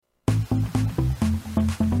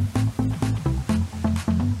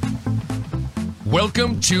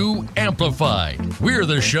Welcome to Amplified. We're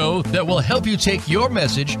the show that will help you take your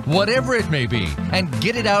message, whatever it may be, and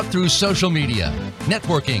get it out through social media,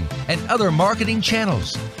 networking, and other marketing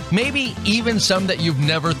channels. Maybe even some that you've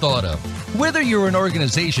never thought of. Whether you're an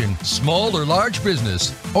organization, small or large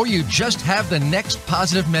business, or you just have the next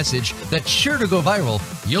positive message that's sure to go viral,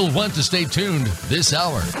 you'll want to stay tuned this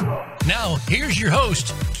hour. Now, here's your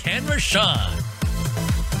host, Ken Rochon.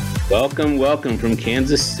 Welcome from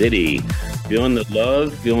Kansas City. Feeling the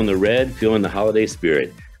love, feeling the red, feeling the holiday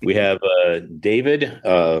spirit. We have David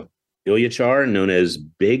Ilyachar, known as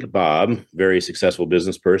Big Bob, very successful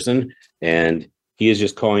business person, and he is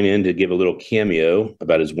just calling in to give a little cameo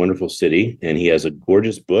about his wonderful city. And he has a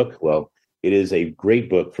gorgeous book. Well, it is a great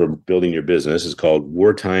book for building your business. It's called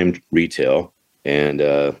Wartime Retail. And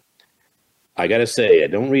I got to say, I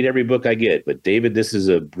don't read every book I get, but David, this is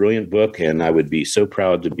a brilliant book, and I would be so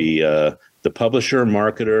proud to be the publisher,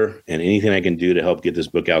 marketer, and anything I can do to help get this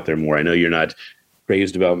book out there more. I know you're not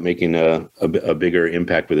crazed about making a bigger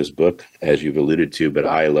impact with this book, as you've alluded to, but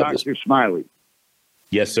I love this. Dr. Smiley.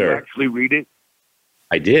 Yes, sir. Did you actually read it?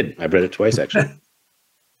 I did. I've read it twice, actually.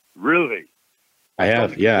 Really? I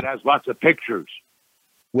have, yeah. It has lots of pictures.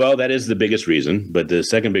 Well, that is the biggest reason, but the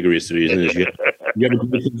second biggest reason is you have a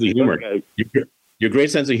great sense of humor. Okay. Your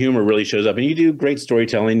great sense of humor really shows up, and you do great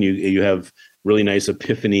storytelling. You have really nice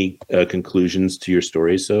epiphany conclusions to your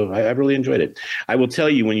stories, so I really enjoyed it. I will tell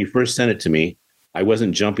you, when you first sent it to me, I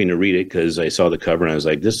wasn't jumping to read it because I saw the cover and I was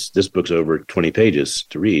like, this book's over 20 pages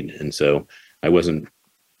to read, and so I wasn't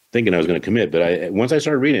thinking I was going to commit. But once I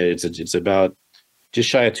started reading it, it's about just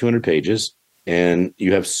shy of 200 pages, and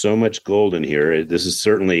you have so much gold in here. This is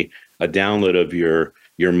certainly a download of your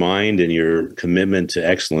mind and your commitment to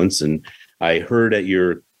excellence. And I heard at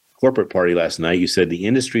your corporate party last night, you said the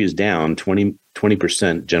industry is down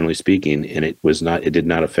 20%, generally speaking, and it did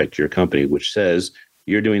not affect your company, which says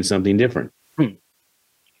you're doing something different.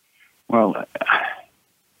 Well,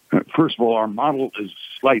 first of all, our model is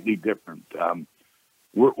slightly different.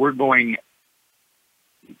 We're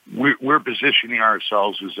positioning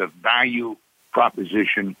ourselves as a value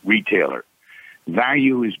proposition retailer.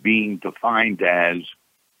 Value is being defined as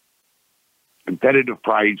competitive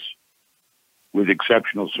price with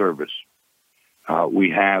exceptional service.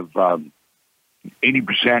 We have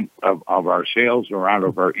 80% of our sales are out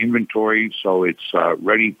of our inventory, so it's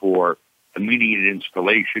ready for immediate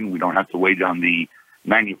installation. We don't have to wait on the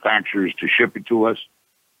manufacturers to ship it to us.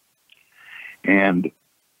 And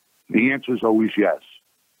the answer is always yes.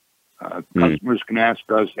 Customers can ask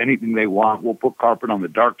us anything they want. We'll put carpet on the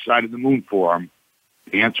dark side of the moon for them.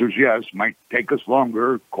 The answer is yes. Might take us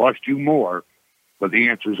longer, cost you more, but the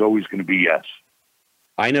answer is always going to be yes.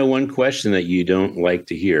 I know one question that you don't like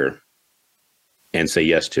to hear and say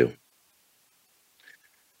yes to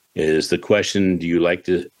is the question: do you like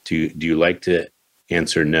to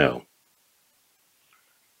answer no?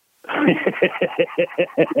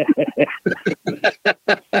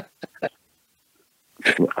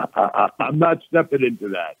 I'm not stepping into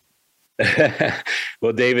that.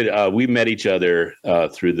 Well, David, we met each other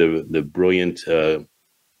through the brilliant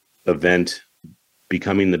event,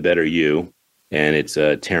 Becoming the Better You, and it's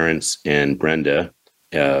Terrence and Brenda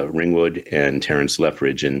Ringwood and Terrence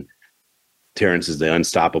Leffridge, and Terrence is the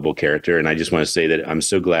unstoppable character. And I just want to say that I'm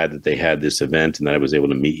so glad that they had this event and that I was able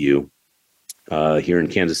to meet you here in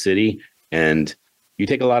Kansas City. And you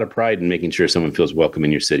take a lot of pride in making sure someone feels welcome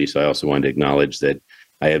in your city. So I also wanted to acknowledge that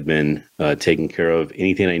I have been taking care of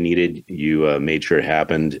anything I needed. You made sure it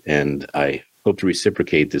happened. And I hope to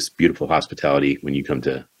reciprocate this beautiful hospitality when you come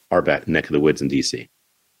to our back neck of the woods in D.C.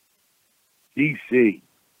 D.C.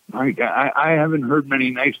 I haven't heard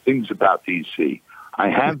many nice things about D.C. I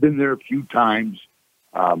have been there a few times.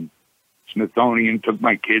 Smithsonian took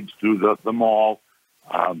my kids through the mall.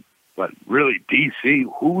 But really, D.C.,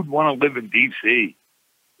 who would want to live in D.C.?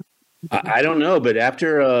 I don't know, but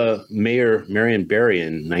after Mayor Marion Barry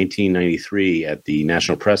in 1993 at the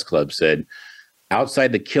National Press Club said,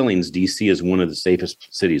 outside the killings, D.C. is one of the safest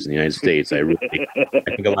cities in the United States. I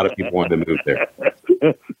think a lot of people want to move there.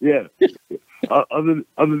 Yeah. Other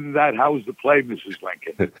than that, how was the play, Mrs.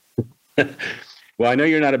 Lincoln? Well, I know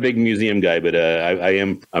you're not a big museum guy, but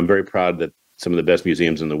I'm very proud that some of the best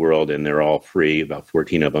museums in the world, and they're all free, about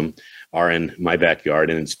 14 of them, are in my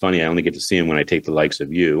backyard. And it's funny, I only get to see them when I take the likes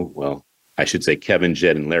of you. Well, I should say Kevin,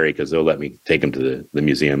 Jed, and Larry, because they'll let me take them to the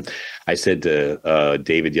museum. I said to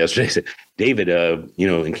David yesterday, I said, David,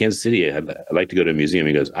 in Kansas City, I'd like to go to a museum.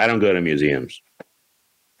 He goes, I don't go to museums.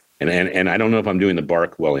 And I don't know if I'm doing the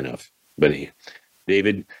bark well enough. But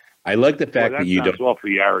David, I like the fact that you don't. That's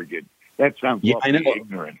awfully arrogant. That sounds Yeah, I know.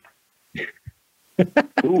 ignorant.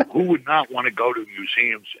 who would not want to go to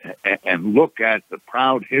museums and look at the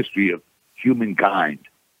proud history of humankind?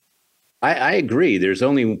 I agree. There's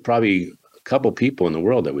only probably a couple people in the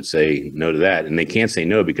world that would say no to that, and they can't say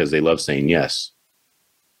no because they love saying yes.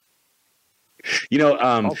 Okay,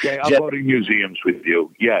 I'll Jeff, go to museums with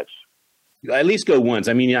you. Yes. at least go once.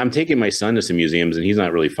 I mean, I'm taking my son to some museums, and he's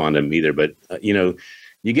not really fond of them either. But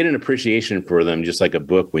you get an appreciation for them, just like a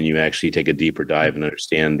book, when you actually take a deeper dive and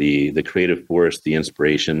understand the creative force, the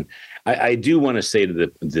inspiration. I do want to say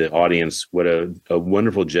to the audience what a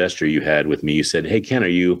wonderful gesture you had with me. You said, "Hey, Ken, are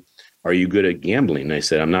you good at gambling?" And I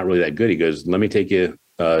said, "I'm not really that good." He goes, "Let me take you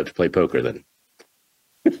to play poker then."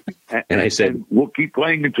 And I said, and we'll keep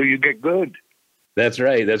playing until you get good. That's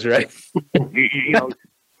right. That's right.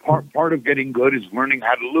 Part of getting good is learning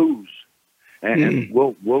how to lose, and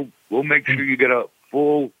we'll make sure you get a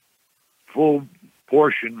full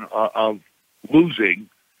portion of losing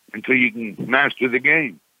until you can master the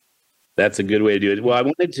game. That's a good way to do it. Well, I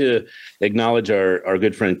wanted to acknowledge our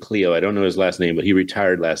good friend Cleo. I don't know his last name, but he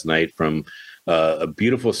retired last night from a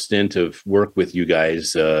beautiful stint of work with you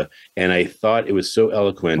guys. And I thought it was so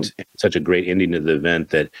eloquent, such a great ending to the event,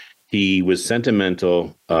 that he was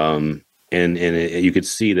sentimental. And you could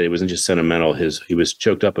see that it wasn't just sentimental. He was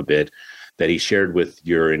choked up a bit, that he shared with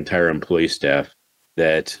your entire employee staff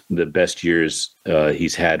that the best years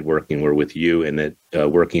he's had working were with you, and that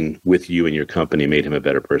working with you and your company made him a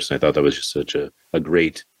better person. I thought that was just such a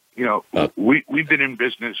great... We've been in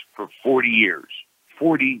business for 40 years.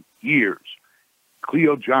 40 years.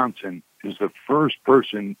 Cleo Johnson is the first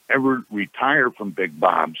person ever retired from Big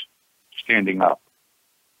Bob's standing up.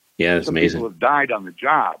 Yeah, it's amazing. People have died on the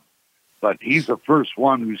job, but he's the first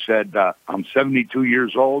one who said, I'm 72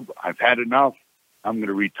 years old. I've had enough. I'm going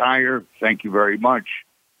to retire. Thank you very much.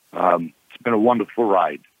 It's been a wonderful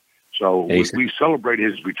ride. So we celebrate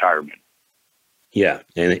his retirement. Yeah,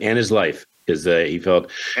 and his life, because he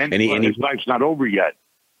felt... And his life's not over yet.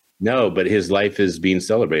 No, but his life is being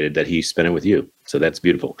celebrated, that he spent it with you. So that's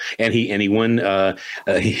beautiful. And he won.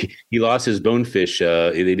 He lost his bonefish.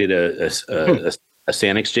 They did a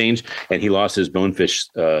sand exchange, and he lost his bonefish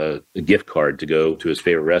gift card to go to his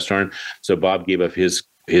favorite restaurant. So Bob gave up his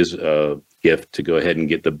gift to go ahead and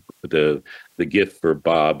get the gift for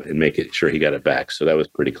Bob and make it sure he got it back. So that was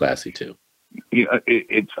pretty classy too.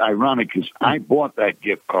 It's ironic because I bought that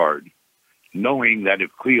gift card knowing that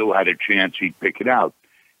if Cleo had a chance, he'd pick it out.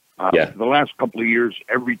 For the last couple of years,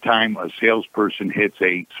 every time a salesperson hits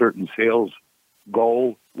a certain sales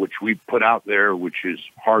goal, which we put out there, which is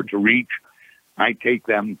hard to reach, I take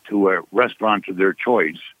them to a restaurant of their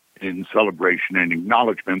choice in celebration and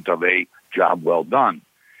acknowledgement of a job well done.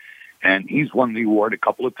 And he's won the award a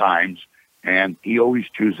couple of times, and he always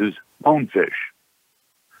chooses bonefish.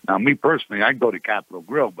 Now, me personally, I'd go to Capitol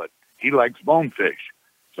Grill, but he likes bonefish.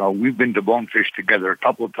 So we've been to Bonefish together a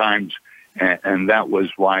couple of times, and that was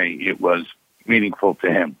why it was meaningful to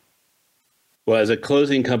him. Well, as a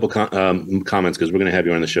closing couple comments, because we're going to have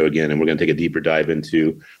you on the show again, and we're going to take a deeper dive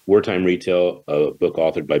into Wartime Retail, a book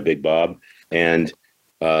authored by Big Bob. And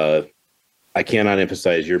I cannot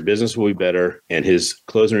emphasize, your business will be better. And his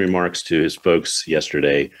closing remarks to his folks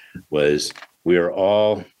yesterday was, we are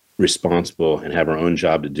all responsible and have our own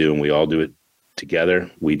job to do, and we all do it together.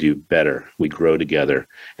 We do better. We grow together.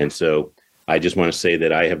 And so I just want to say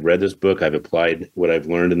that I have read this book. I've applied what I've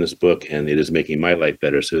learned in this book, and it is making my life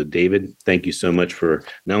better. So, David, thank you so much for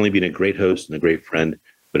not only being a great host and a great friend,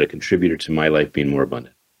 but a contributor to my life being more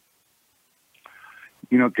abundant.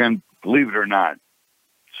 Ken, believe it or not,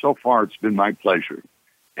 so far it's been my pleasure,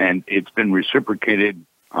 and it's been reciprocated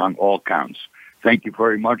on all counts. Thank you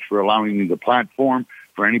very much for allowing me the platform.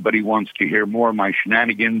 For anybody who wants to hear more of my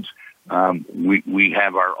shenanigans, we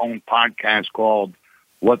have our own podcast called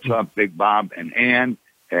What's Up, Big Bob and Ann?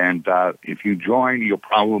 And if you join, you'll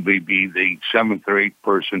probably be the 7th or 8th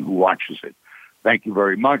person who watches it. Thank you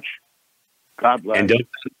very much. God bless. And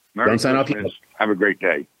don't sign off yet. Have a great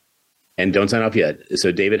day. And don't sign off yet.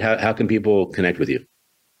 So, David, how can people connect with you?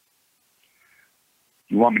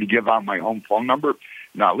 You want me to give out my home phone number?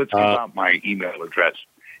 No, let's give out my email address.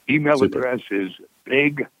 Email address is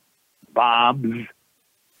Big Bob's.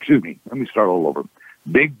 Excuse me. Let me start all over.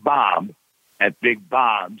 Big Bob at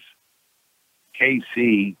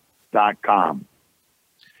BigBobsKC.com.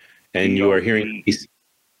 And you are hearing,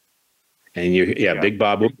 and Big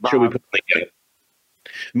Bob. We'll make sure we put a link in.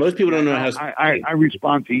 Most people don't know how. I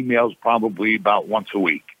respond to emails probably about once a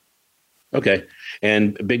week. Okay.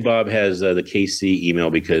 And Big Bob has the KC email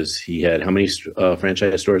because he had how many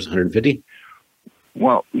franchise stores? 150?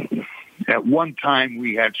 Well, at one time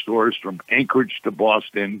we had stores from Anchorage to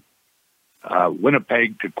Boston,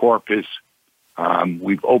 Winnipeg to Corpus.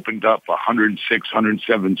 We've opened up 106,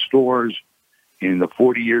 107 stores. In the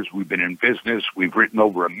 40 years we've been in business, we've written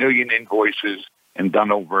over 1 million invoices and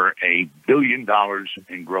done over $1 billion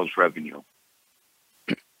in gross revenue.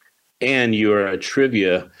 And you're a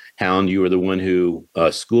trivia hound. You were the one who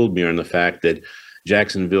schooled me on the fact that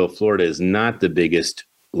Jacksonville, Florida is not the biggest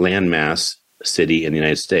landmass city in the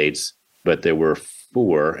United States, but there were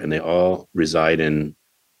 4, and they all reside in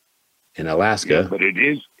Alaska. Yeah, but it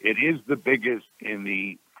is the biggest in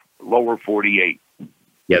the lower 48.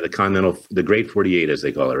 Yeah, the Great 48, as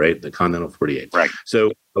they call it, right? The Continental 48. Right.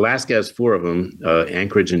 So Alaska has 4 of them.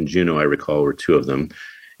 Anchorage and Juneau, I recall, were 2 of them.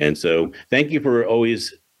 And so thank you for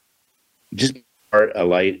always just art a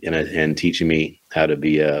light and teaching me how to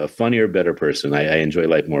be a funnier, better person. I enjoy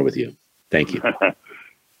life more with you. Thank you.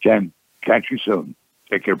 Jen, catch you soon.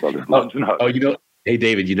 Take care, brother. Loves and hugs. Hey,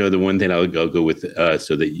 David, the one thing I'll go with,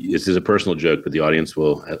 so that this is a personal joke, but the audience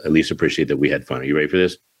will at least appreciate that we had fun. Are you ready for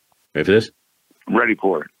this? Ready for this? I'm ready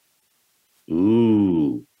for it.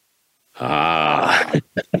 Ooh. Every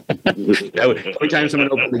time someone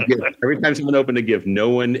opened a gift, no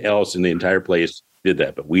one else in the entire place did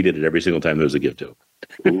that, but we did it every single time there was a gift open.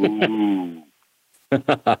 Ooh.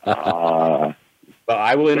 Well,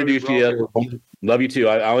 I will introduce you. Love you too.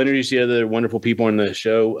 I'll introduce you to the wonderful people on the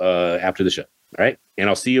show after the show. All right, and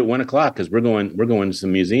I'll see you at 1 o'clock because we're going to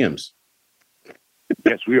some museums.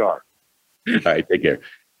 Yes, we are. All right, take care.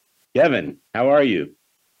 Kevin, how are you?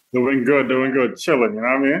 Doing good. Chilling, you know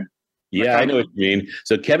what I mean? Yeah, I know what you mean.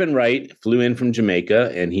 So Kevin Wright flew in from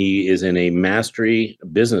Jamaica, and he is in a mastery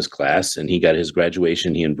business class, and he got his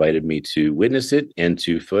graduation. He invited me to witness it and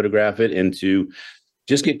to photograph it and to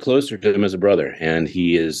just get closer to him as a brother. And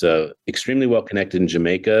he is extremely well connected in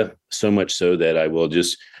Jamaica, so much so that I will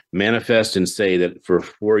just manifest and say that for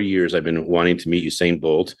 4 years, I've been wanting to meet Usain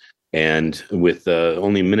Bolt. And with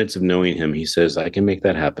only minutes of knowing him, he says, I can make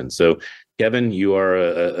that happen. So Kevin, you are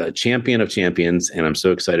a champion of champions, and I'm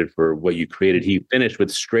so excited for what you created. He finished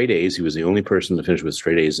with straight A's. He was the only person to finish with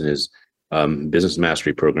straight A's in his business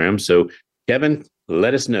mastery program. So Kevin,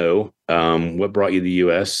 let us know what brought you to the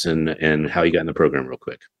U.S. and how you got in the program real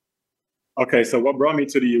quick. Okay, so what brought me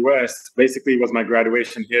to the U.S. basically was my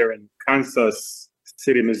graduation here in Kansas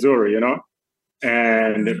City, Missouri,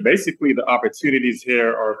 And basically the opportunities here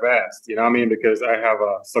are vast, you know what I mean? Because I have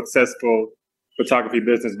a successful photography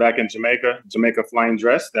business back in Jamaica Flying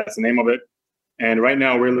Dress, that's the name of it. And right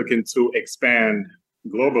now we're looking to expand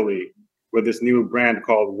globally with this new brand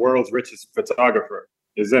called World's Richest Photographer,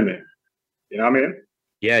 Izemi. You know what I mean?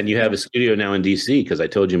 Yeah, and you have a studio now in DC because I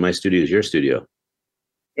told you my studio is your studio.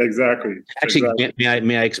 Exactly. Actually, exactly.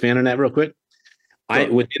 May I expand on that real quick? Sure.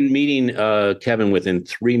 Within meeting Kevin, within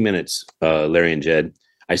 3 minutes, Larry and Jed,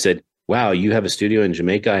 I said, "Wow, you have a studio in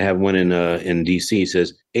Jamaica. I have one in DC." He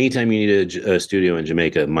says, "Anytime you need a studio in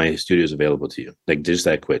Jamaica, my studio is available to you." Like just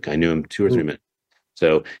that quick. I knew him 2 or 3 minutes.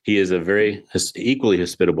 So he is a very equally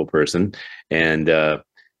hospitable person, and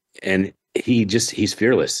he's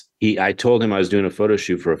fearless. I told him I was doing a photo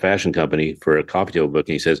shoot for a fashion company for a cocktail book,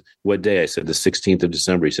 and he says, "What day?" I said, "The 16th of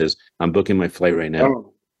December." He says, "I'm booking my flight right now."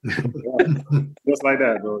 Oh. Yeah. Just like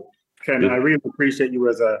that, bro. Ken, I really appreciate you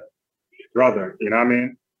as a brother. You know what I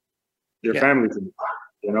mean? Your family to me,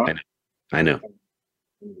 you know? I know.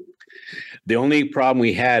 The only problem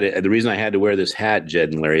we had, the reason I had to wear this hat,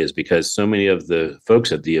 Jed and Larry, is because so many of the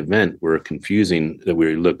folks at the event were confusing that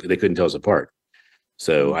they couldn't tell us apart.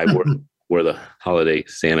 So I wore the holiday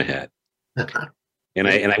Santa hat. And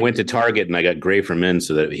I went to Target and I got gray for men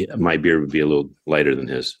so that my beard would be a little lighter than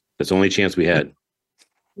his. That's the only chance we had.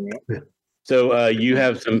 Yeah. So you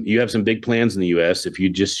have some big plans in the U.S. If you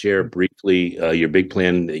just share briefly your big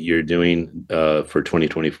plan that you're doing for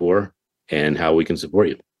 2024 and how we can support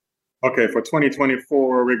you. Okay, for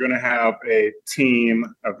 2024, we're going to have a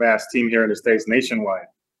vast team here in the States nationwide,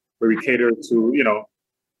 where we cater to,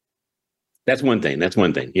 That's one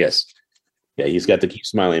thing. Yes. Yeah, he's got the Keep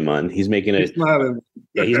Smiling on. He's making a. Smiling.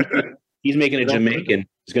 Yeah, he's making a Jamaican.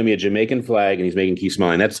 It's going to be a Jamaican flag, and he's making Keep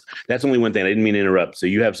Smiling. That's only one thing. I didn't mean to interrupt. So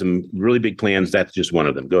you have some really big plans. That's just one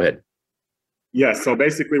of them. Go ahead. Yeah. So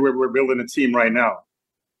basically, we're building a team right now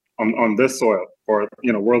on this soil for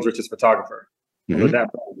World's Richest Photographer. Mm-hmm. With that,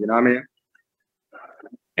 you know what I mean?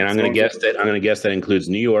 And I'm going to guess that includes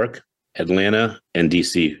New York, Atlanta, and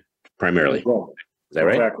DC primarily. Is that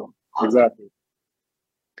right? Exactly.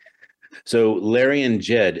 So Larry and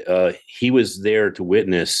Jed, he was there to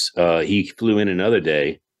witness. He flew in another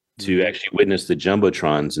day to actually witness the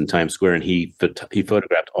jumbotrons in Times Square, and he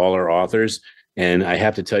photographed all our authors. And I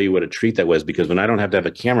have to tell you what a treat that was, because when I don't have to have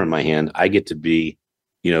a camera in my hand, I get to be,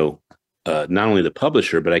 not only the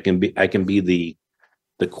publisher, but I can be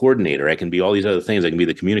the coordinator. I can be all these other things. I can be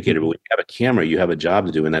the communicator. But when you have a camera, you have a job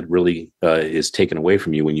to do, and that really is taken away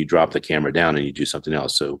from you when you drop the camera down and you do something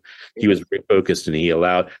else. So he was very focused, and he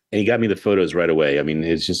got me the photos right away. I mean,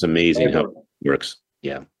 it's just amazing how it works.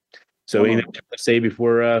 Yeah. So anything to say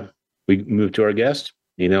before we move to our guest?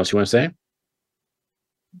 Anything else you want to say?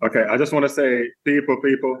 Okay, I just want to say, people,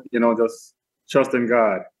 just trust in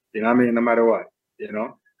God. You know what I mean? No matter what,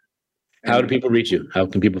 How do people reach you? How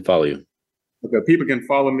can people follow you? Okay, people can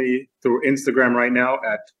follow me through Instagram right now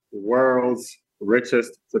at World's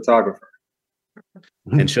Richest Photographer.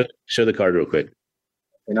 And show the card real quick.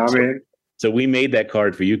 You know what I mean? So we made that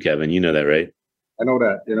card for you, Kevin. You know that, right? I know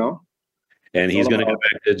that, And he's going to go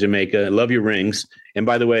back to Jamaica. Love your rings. And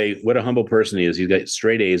by the way, what a humble person he is. He's got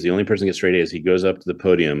straight A's. The only person that gets straight A's. He goes up to the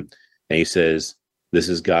podium and he says, "This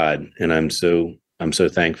is God." And I'm so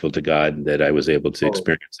thankful to God that I was able to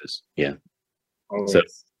experience this. Yeah. Always. So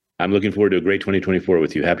I'm looking forward to a great 2024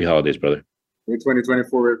 with you. Happy holidays, brother. Great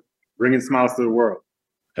 2024, bringing smiles to the world.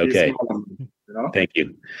 Okay. Thank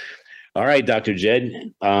you. All right, Dr.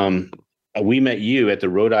 Jed. We met you at the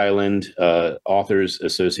Rhode Island Authors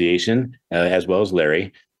Association, as well as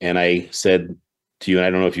Larry. And I said to you, and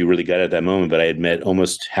I don't know if you really got it at that moment, but I had met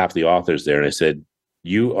almost half the authors there. And I said,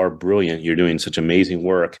 "You are brilliant. You're doing such amazing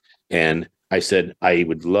work." And I said, "I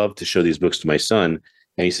would love to show these books to my son."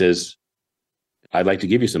 And he says, "I'd like to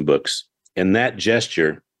give you some books." And that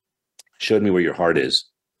gesture showed me where your heart is.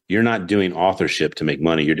 You're not doing authorship to make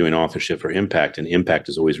money. You're doing authorship for impact, and impact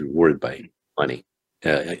is always rewarded by money,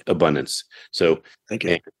 abundance. So thank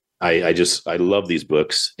you. I love these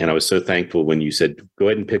books, and I was so thankful when you said, "Go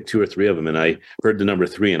ahead and pick 2 or 3 of them." And I heard the number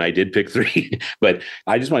 3, and I did pick 3. But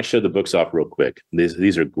I just want to show the books off real quick.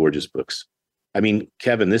 These are gorgeous books. I mean,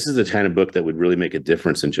 Kevin, this is the kind of book that would really make a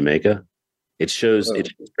difference in Jamaica. It shows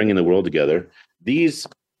it's bringing the world together. These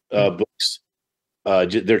books,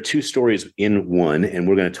 there are 2 stories in one, and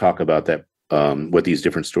we're going to talk about that, what these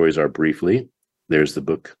different stories are briefly. There's the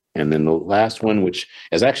book. And then the last one, which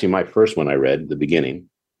is actually my first one I read, the beginning.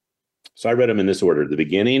 So I read them in this order: the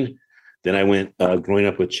beginning, then I went growing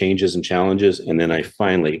up with changes and challenges, and then I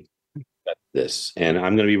finally got this. And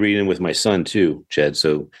I'm going to be reading with my son too, Jed.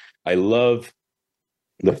 So I love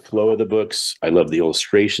the flow of the books. I love the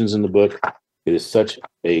illustrations in the book. It is such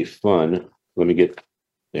a fun, let me get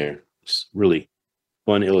there. It's really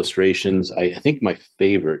fun illustrations. I think my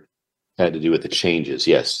favorite had to do with the changes.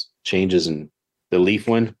 Yes, changes in the leaf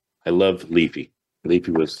one. I love Leafy.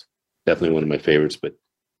 Leafy was definitely one of my favorites, but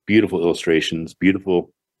beautiful illustrations,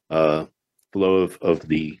 beautiful flow of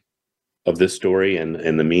this story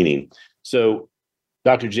and the meaning. So,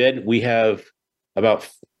 Dr. Jed, we have about,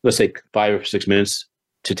 let's say, 5 or 6 minutes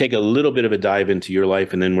to take a little bit of a dive into your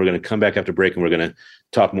life, and then we're going to come back after break and we're going to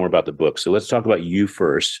talk more about the book. So let's talk about you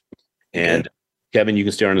first. And Kevin, you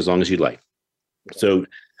can stay on as long as you'd like. So,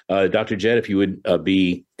 Dr. Jed, if you would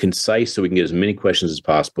be concise so we can get as many questions as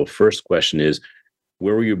possible. First question is,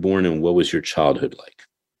 where were you born and what was your childhood like?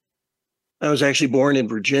 I was actually born in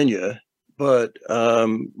Virginia, but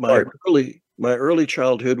my early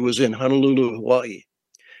childhood was in Honolulu, Hawaii.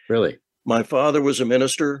 Really? My father was a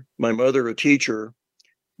minister, my mother a teacher.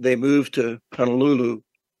 They moved to Honolulu.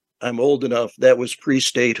 I'm old enough. That was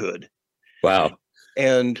pre-statehood. Wow.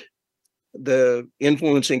 And the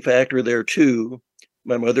influencing factor there too,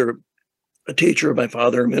 my mother a teacher, my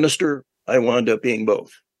father a minister, I wound up being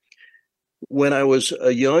both. When I was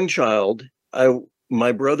a young child,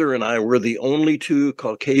 my brother and I were the only 2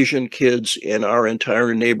 Caucasian kids in our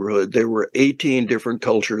entire neighborhood. There were 18 different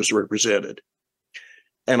cultures represented.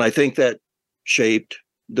 And I think that shaped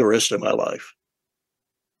the rest of my life.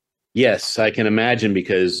 Yes, I can imagine,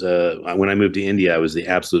 because when I moved to India, I was the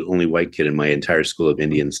absolute only white kid in my entire school of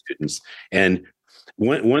Indian students. And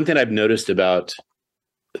one thing I've noticed about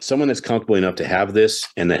someone that's comfortable enough to have this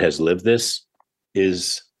and that has lived this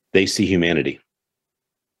is they see humanity.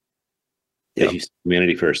 They see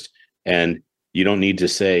humanity first. And you don't need to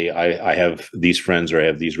say, I have these friends or I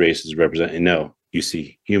have these races represented. No, you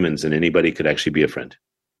see humans, and anybody could actually be a friend.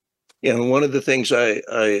 Yeah, and one of the things I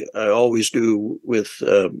always do with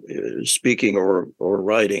speaking or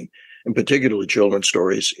writing, and particularly children's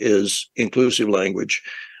stories, is inclusive language,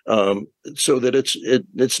 so that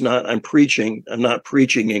it's not I'm not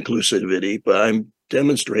preaching inclusivity, but I'm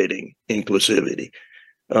demonstrating inclusivity.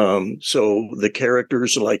 So the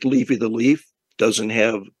characters like Leafy the Leaf doesn't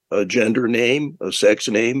have a gender name, a sex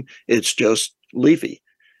name. It's just Leafy.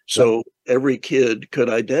 So every kid could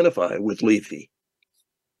identify with Leafy.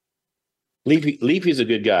 Leafy's a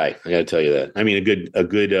good guy. I got to tell you that. I mean, a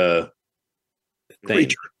good thing.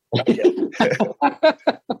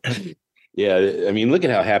 Yeah, I mean, look at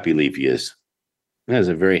how happy Leafy is. That is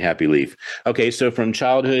a very happy Leaf. Okay, so from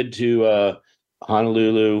childhood to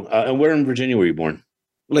Honolulu, and where in Virginia were you born?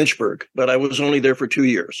 Lynchburg, but I was only there for 2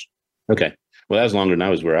 years. Okay, well, that was longer than I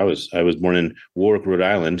was. Where I was born in Warwick, Rhode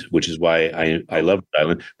Island, which is why I love Rhode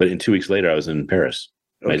Island. But in 2 weeks later, I was in Paris.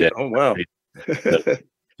 My Okay. dad. Oh, wow.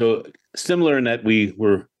 So similar in that we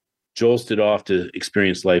were jolted off to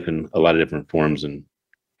experience life in a lot of different forms, and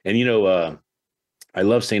you know, I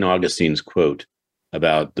love St. Augustine's quote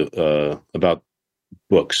about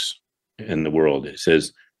books and the world. It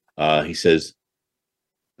says, he says,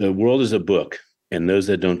 "The world is a book, and those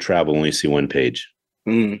that don't travel only see one page."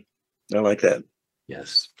 I like that.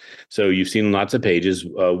 Yes. So you've seen lots of pages.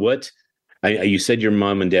 You said your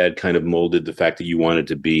mom and dad kind of molded the fact that you wanted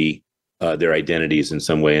to be their identities in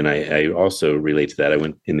some way. And I also relate to that. I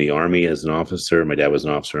went in the Army as an officer. My dad was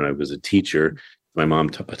an officer and I was a teacher. My mom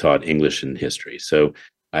taught English and history. So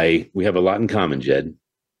we have a lot in common, Jed.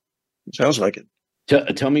 Sounds like it.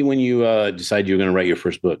 Tell me when you decided you were going to write your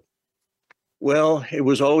first book. Well, it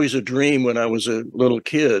was always a dream when I was a little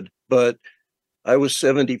kid, but I was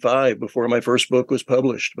 75 before my first book was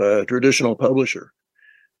published by a traditional publisher.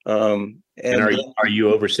 And are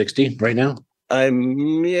you over 60 right now? A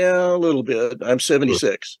little bit. I'm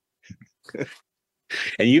 76.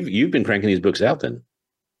 And you've been cranking these books out then?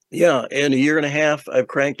 Yeah, in a year and a half, I've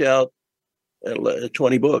cranked out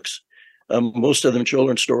 20 books. Most of them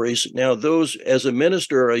children's stories. Now, those, as a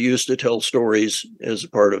minister, I used to tell stories as a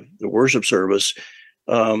part of the worship service.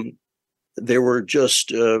 They were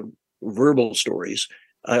just verbal stories.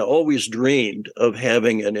 I always dreamed of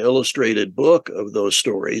having an illustrated book of those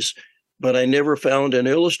stories, but I never found an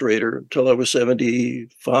illustrator until I was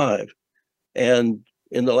 75. And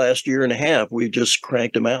in the last year and a half, we've just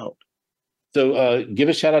cranked them out. So give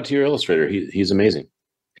a shout out to your illustrator. He's amazing.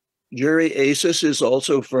 Jerry Asis is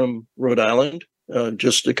also from Rhode Island,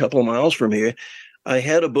 just a couple of miles from here. I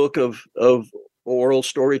had a book of oral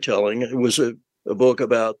storytelling. It was a book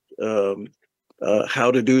about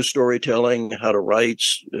how to do storytelling, how to write,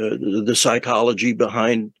 the psychology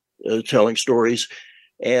behind telling stories.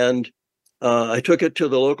 And I took it to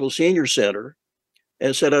the local senior center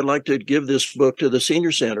and said, I'd like to give this book to the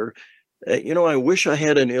senior center. I wish I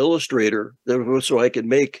had an illustrator so I could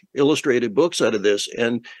make illustrated books out of this.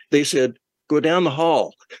 And they said, go down the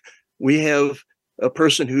hall. We have a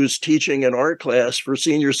person who's teaching an art class for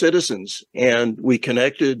senior citizens. And we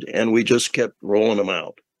connected and we just kept rolling them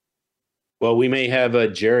out. Well, we may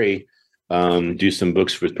have Jerry do some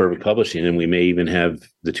books with Perfect Publishing, and we may even have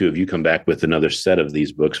the two of you come back with another set of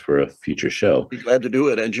these books for a future show. Be glad to do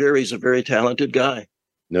it. And Jerry's a very talented guy.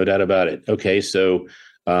 No doubt about it. Okay, so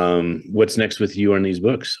what's next with you on these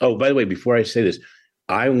books? Oh, by the way, before I say this,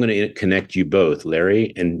 I'm going to connect you both,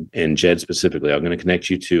 Larry and Jed specifically. I'm going to connect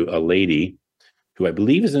you to a lady who I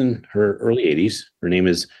believe is in her early 80s. Her name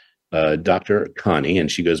is Dr. Connie, and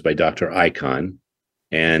she goes by Dr. Icon.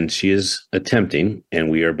 And she is attempting,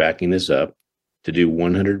 and we are backing this up, to do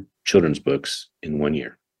 100 children's books in 1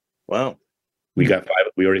 year. Wow. We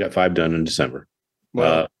already got 5 done in December.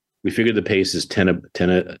 Wow. We figured the pace is 10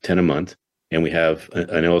 a month, and we have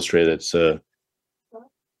an illustrator that's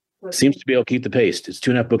seems to be able to keep the pace. It's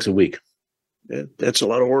 2.5 books a week. That's a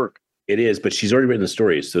lot of work. It is, but she's already written the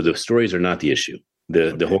stories, so the stories are not the issue.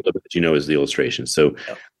 The whole of it, is the illustration. So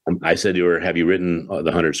I said to her, "Have you written the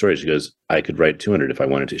 100 stories?" She goes, "I could write 200 if I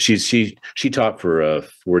wanted to." She taught for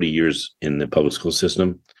 40 years in the public school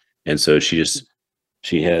system, and so she has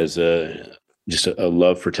just a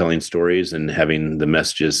love for telling stories and having the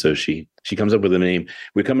messages. So she comes up with a name.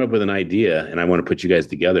 We come up with an idea, and I want to put you guys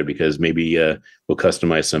together because maybe we'll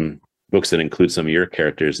customize some books that include some of your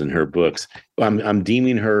characters in her books. I'm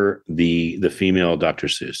deeming her the female Dr.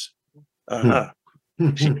 Seuss. Uh-huh.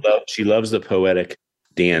 She loves the poetic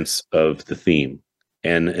dance of the theme,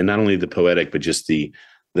 and not only the poetic, but just the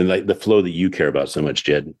flow that you care about so much,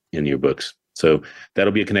 Jed, in your books. So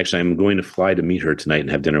that'll be a connection. I'm going to fly to meet her tonight and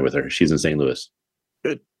have dinner with her. She's in St. Louis.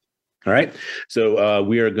 Good. All right. So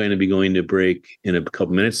we are going to be going to break in a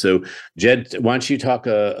couple minutes. So Jed, why don't you talk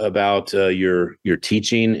about your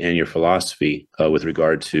teaching and your philosophy with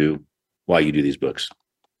regard to why you do these books?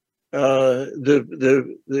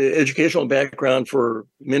 The educational background for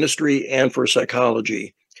ministry and for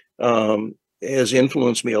psychology has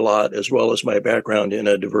influenced me a lot, as well as my background in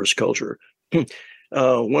a diverse culture.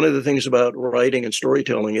 One of the things about writing and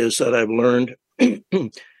storytelling is that I've learned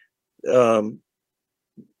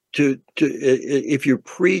if you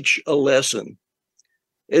preach a lesson,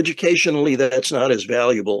 educationally, that's not as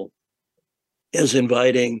valuable as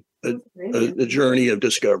inviting a journey of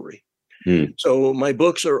discovery. So my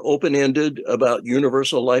books are open-ended about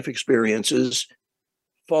universal life experiences,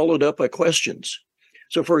 followed up by questions.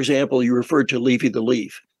 So, for example, you referred to Leafy the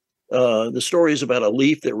Leaf. The story is about a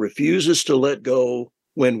leaf that refuses to let go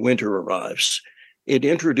when winter arrives. It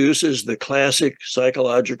introduces the classic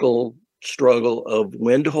psychological struggle of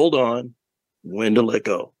when to hold on, when to let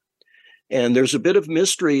go. And there's a bit of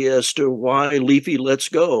mystery as to why Leafy lets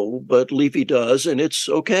go, but Leafy does, and it's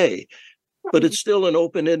okay. But it's still an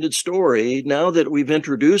open-ended story. Now that we've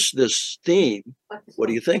introduced this theme, what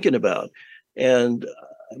are you thinking about? And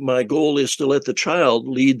my goal is to let the child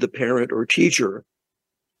lead the parent or teacher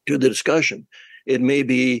to the discussion. It may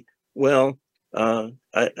be, well, I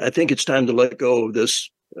think it's time to let go of this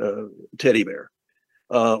teddy bear.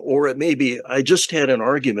 Or it may be, I just had an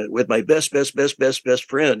argument with my best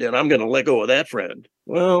friend, and I'm going to let go of that friend.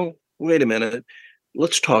 Well, wait a minute.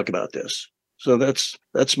 Let's talk about this. So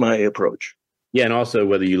that's my approach. Yeah, and also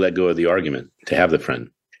whether you let go of the argument to have the friend.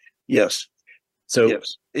 Yes. So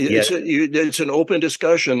yes, it's an open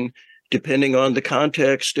discussion depending on the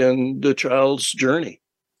context and the child's journey.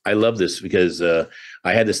 I love this because I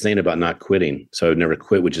had this thing about not quitting. So I would never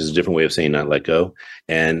quit, which is a different way of saying not let go.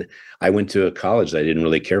 And I went to a college that I didn't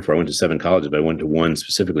really care for. I went to 7 colleges, but I went to one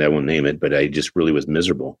specifically. I won't name it, but I just really was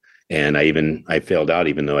miserable. And I failed out,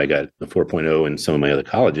 even though I got a 4.0 in some of my other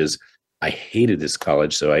colleges. I hated this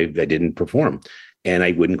college, so I didn't perform, and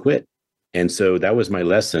I wouldn't quit. And so that was my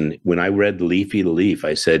lesson. When I read Leafy the Leaf,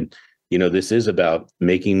 I said, this is about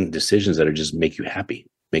making decisions that are just make you happy,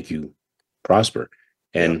 make you prosper.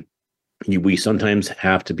 And we sometimes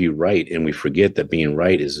have to be right, and we forget that being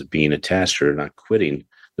right is being attached or not quitting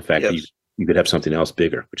the fact that you could have something else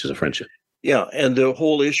bigger, which is a friendship. Yeah, and the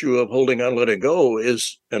whole issue of holding on, letting go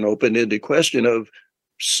is an open-ended question of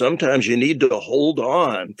sometimes you need to hold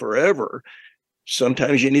on forever.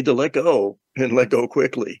 Sometimes you need to let go and let go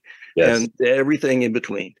quickly, and everything in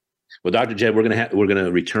between. Well, Dr. Jed, we're going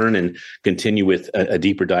to return and continue with a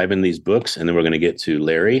deeper dive in these books, and then we're going to get to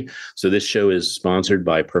Larry. So this show is sponsored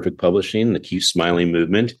by Perfect Publishing, the Keep Smiling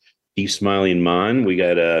movement. Keep Smiling Mon. We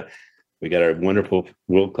got our wonderful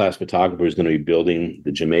world-class photographer who's going to be building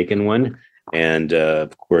the Jamaican one, and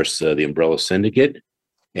of course the Umbrella Syndicate.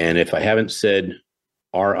 And if I haven't said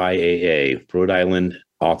RIAA, Rhode Island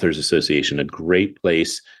Authors Association, a great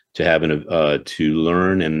place to have to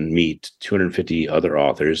learn and meet 250 other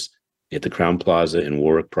authors at the Crown Plaza in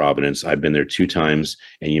Warwick, Providence. I've been there 2 times,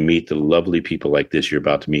 and you meet the lovely people like this. You're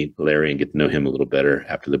about to meet Larry and get to know him a little better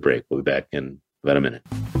after the break. We'll be back in about a minute.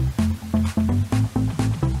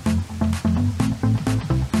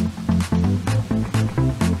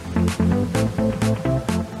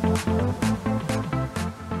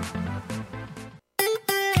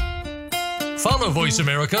 Follow Voice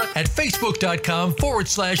America at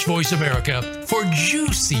facebook.com/Voice America for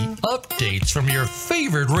juicy updates from your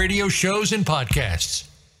favorite radio shows and podcasts.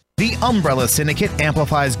 The Umbrella Syndicate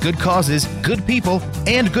amplifies good causes, good people,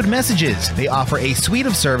 and good messages. They offer a suite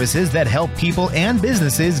of services that help people and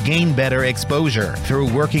businesses gain better exposure.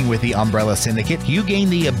 Through working with the Umbrella Syndicate, you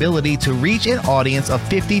gain the ability to reach an audience of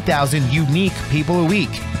 50,000 unique people a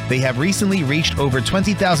week. They have recently reached over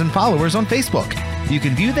 20,000 followers on Facebook. You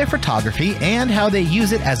can view their photography and how they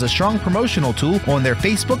use it as a strong promotional tool on their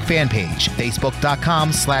Facebook fan page,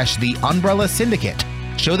 facebook.com/The Umbrella Syndicate.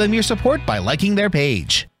 Show them your support by liking their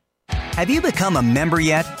page. Have you become a member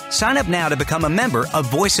yet? Sign up now to become a member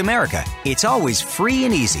of Voice America. It's always free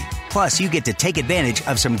and easy. Plus, you get to take advantage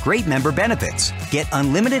of some great member benefits. Get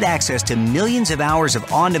unlimited access to millions of hours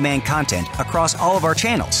of on-demand content across all of our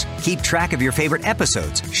channels. Keep track of your favorite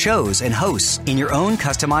episodes, shows, and hosts in your own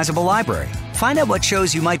customizable library. Find out what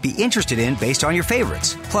shows you might be interested in based on your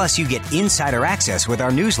favorites. Plus, you get insider access with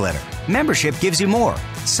our newsletter. Membership gives you more.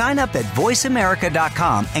 Sign up at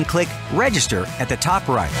voiceamerica.com and click Register at the top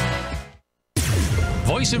right.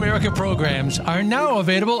 Voice America programs are now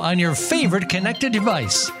available on your favorite connected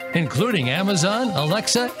device, including Amazon,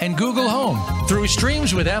 Alexa, and Google Home. Through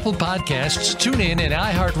streams with Apple Podcasts, TuneIn, and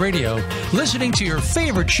iHeartRadio, listening to your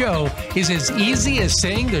favorite show is as easy as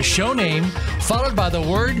saying the show name followed by the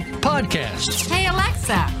word podcast. Hey,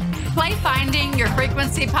 Alexa, play Finding Your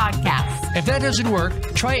Frequency podcast. If that doesn't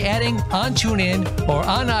work, try adding on TuneIn or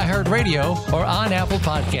on iHeartRadio or on Apple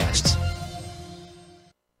Podcasts.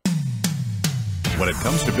 When it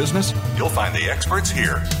comes to business, you'll find the experts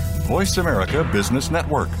here. Voice America Business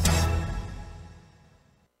Network.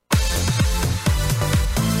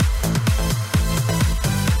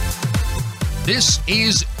 This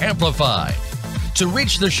is Amplified. To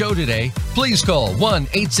reach the show today, please call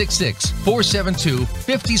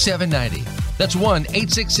 1-866-472-5790. That's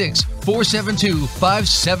 1-866-472-5790.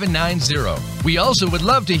 888-472-5790. We also would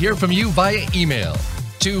love to hear from you via email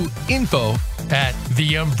to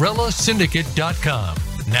info@theumbrellasyndicate.com.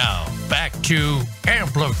 Now, back to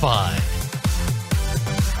Amplified.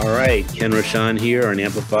 All right, Ken Rochon here on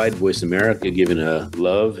Amplified Voice America, giving a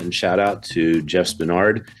love and shout out to Jeff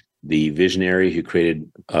Spinard, the visionary who created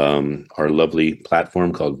our lovely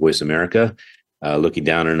platform called Voice America, looking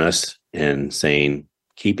down on us and saying,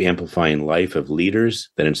 keep amplifying life of leaders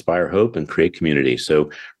that inspire hope and create community.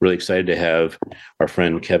 So really excited to have our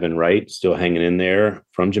friend Kevin Wright still hanging in there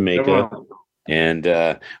from Jamaica.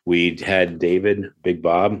 And we had David, Big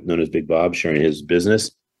Bob, known as Big Bob, sharing his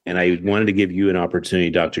business. And I wanted to give you an opportunity,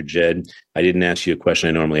 Dr. Jed. I didn't ask you a question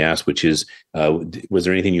I normally ask, which is, was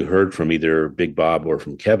there anything you heard from either Big Bob or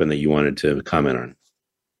from Kevin that you wanted to comment on?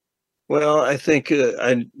 Well, I think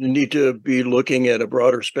I need to be looking at a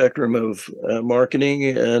broader spectrum of marketing,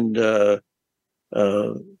 and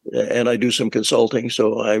I do some consulting.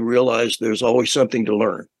 So I realize there's always something to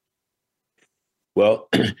learn. Well,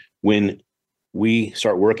 when we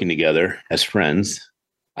start working together as friends,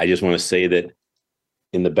 I just want to say that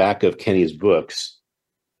in the back of Kenny's books,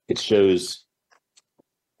 it shows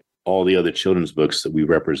all the other children's books that we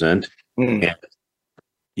represent. And,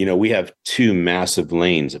 you know, we have two massive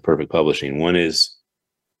lanes of Perfect Publishing. One is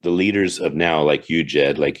the leaders of now, like you,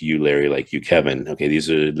 Jed, like you, Larry, like you, Kevin. Okay,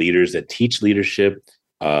 these are leaders that teach leadership,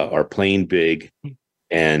 are playing big,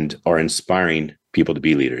 and are inspiring people to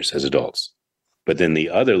be leaders as adults. But then the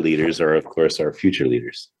other leaders are, of course, our future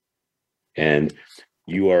leaders. And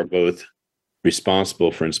you are both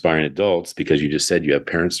responsible for inspiring adults, because you just said you have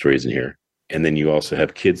parent stories in here, and then you also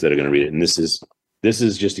have kids that are going to read it. And this is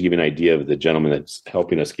just to give you an idea of the gentleman that's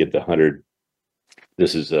helping us get the 100.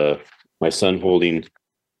 This is my son holding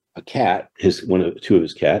a cat, two of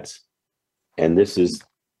his cats, and this is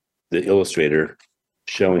the illustrator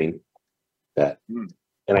showing that.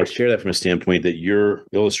 And I share that from a standpoint that your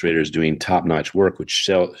illustrator is doing top-notch work, which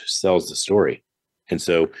sells the story. And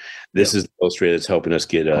so this is the illustrator that's helping us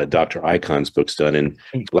get Dr. Icon's books done. And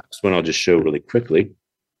the last one I'll just show really quickly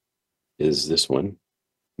is this one,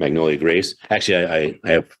 Magnolia Grace. Actually, I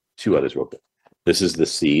have two others real quick. This is The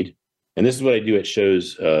Seed. And this is what I do at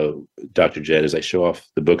shows, Dr. Jed, is I show off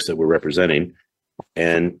the books that we're representing.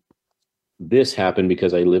 And this happened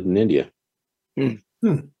because I lived in India.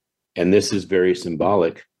 And this is very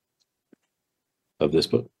symbolic of this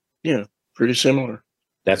book. Yeah, pretty similar.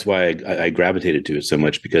 That's why I gravitated to it so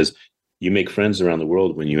much, because you make friends around the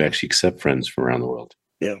world when you actually accept friends from around the world.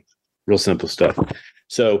 Yeah. Real simple stuff.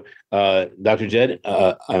 So, Dr. Jed,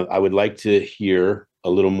 I would like to hear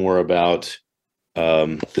a little more about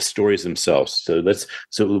the stories themselves. So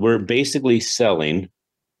we're basically selling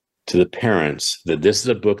to the parents that this is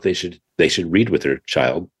a book they should read with their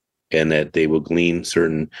child, and that they will glean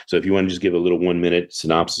certain. So if you want to just give a little 1-minute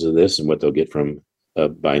synopsis of this and what they'll get from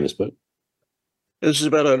buying this book. This is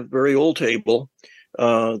about a very old table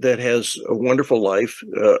that has a wonderful life,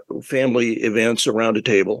 family events around a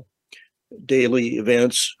table, daily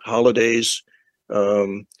events, holidays,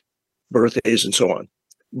 birthdays, and so on.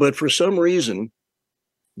 But for some reason,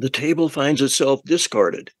 the table finds itself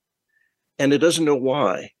discarded, and it doesn't know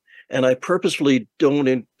why. And I purposefully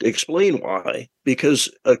don't explain why, because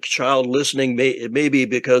a child listening it may be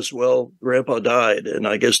because, well, Grandpa died, and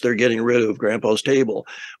I guess they're getting rid of Grandpa's table.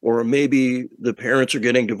 Or maybe the parents are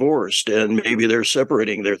getting divorced, and maybe they're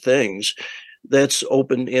separating their things. That's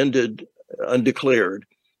open-ended, undeclared.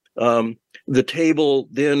 The table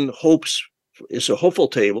then hopes, it's a hopeful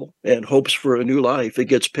table, and hopes for a new life. It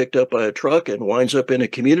gets picked up by a truck and winds up in a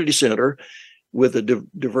community center with a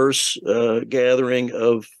diverse gathering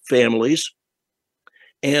of families,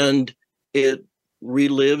 and it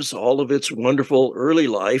relives all of its wonderful early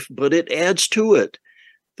life, but it adds to it.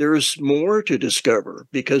 There's more to discover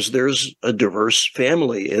because there's a diverse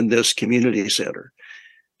family in this community center.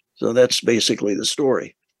 So that's basically the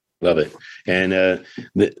story. Love it. And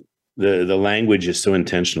the language is so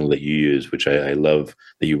intentional that you use, which I love,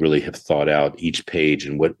 that you really have thought out each page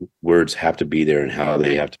and what words have to be there and how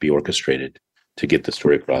they have to be orchestrated to get the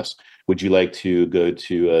story across. Would you like to go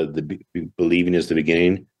to the Believing is the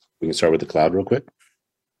Beginning? We can start with the cloud real quick.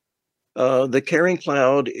 The caring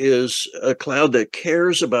cloud is a cloud that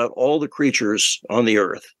cares about all the creatures on the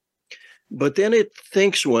earth. But then it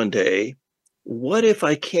thinks one day, what if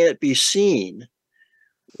I can't be seen?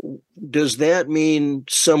 Does that mean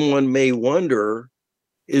someone may wonder,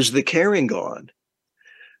 is the caring gone?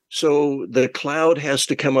 So the cloud has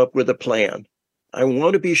to come up with a plan. I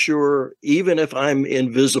want to be sure, even if I'm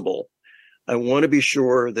invisible, I want to be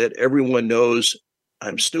sure that everyone knows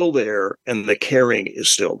I'm still there and the caring is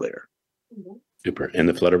still there. Super. And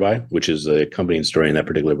the Flutterby, which is the accompanying story in that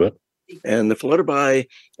particular book. And the Flutterby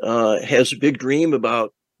has a big dream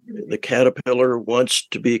about the caterpillar wants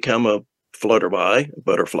to become a flutterby, a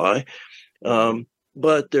butterfly.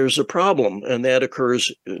 But there's a problem, and that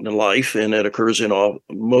occurs in life, and that occurs in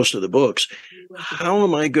most of the books. How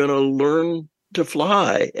am I going to learn to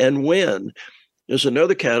fly, and when? There's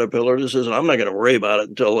another caterpillar that says, I'm not going to worry about it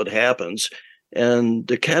until it happens. And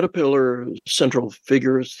the caterpillar central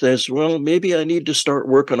figure says, well, maybe I need to start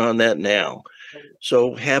working on that now.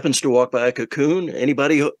 So happens to walk by a cocoon.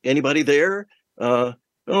 Anybody there?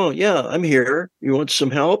 Oh, yeah, I'm here. You want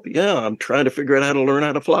some help? Yeah, I'm trying to figure out how to learn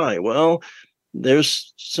how to fly. Well,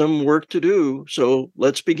 there's some work to do. So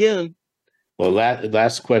let's begin. Well,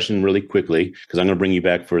 last question really quickly, because I'm going to bring you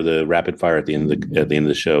back for the rapid fire at the end of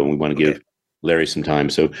the show. And we want to give Larry some time.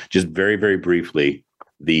 So just very, very briefly,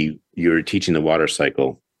 you're teaching the water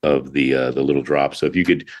cycle of the little drop. So if you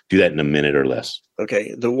could do that in a minute or less.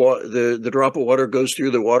 Okay. The drop of water goes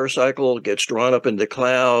through the water cycle, gets drawn up into the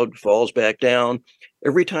cloud, falls back down.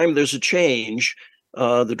 Every time there's a change,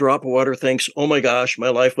 the drop of water thinks, oh my gosh, my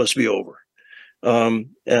life must be over. And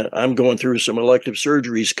I'm going through some elective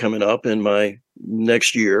surgeries coming up in my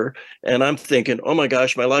next year, and I'm thinking, oh my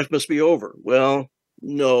gosh, my life must be over. Well,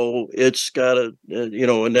 no, it's got a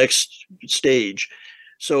next stage.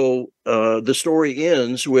 So the story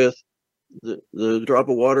ends with the drop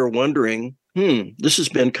of water wondering, this has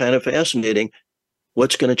been kind of fascinating.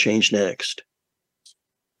 What's going to change next?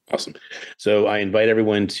 Awesome. So I invite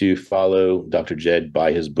everyone to follow Dr. Jed,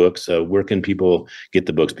 buy his books. Where can people get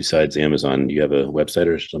the books besides Amazon? Do you have a website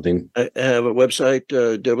or something? I have a website,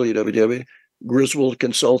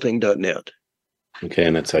 www.griswoldconsulting.net. Okay,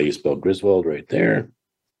 and that's how you spell Griswold right there.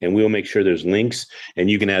 And we'll make sure there's links,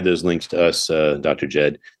 and you can add those links to us, Dr.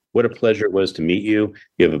 Jed. What a pleasure it was to meet you.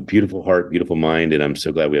 You have a beautiful heart, beautiful mind, and I'm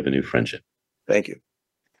so glad we have a new friendship. Thank you.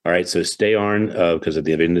 All right, so stay on, because at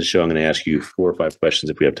the end of the show, I'm going to ask you 4 or 5 questions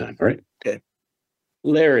if we have time. All right? Okay.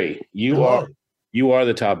 Larry, you are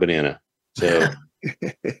the top banana. So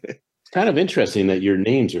it's kind of interesting that your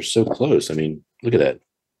names are so close. I mean, look at that.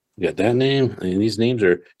 You got that name. I mean, these names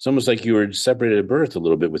are, it's almost like you were separated at birth a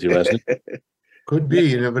little bit with your last name. Could be.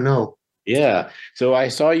 You never know. Yeah. So I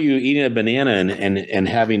saw you eating a banana and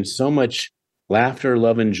having so much laughter,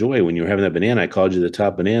 love, and joy when you were having that banana. I called you the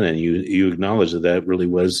top banana, and you acknowledged that really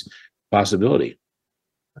was a possibility.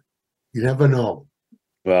 You never know.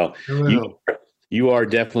 Well, you are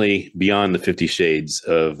definitely beyond the 50 shades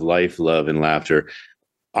of life, love, and laughter.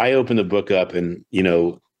 I opened the book up, and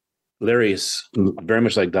Larry is very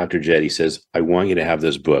much like Dr. Jed. He says, I want you to have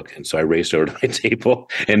this book. And so I raced over to my table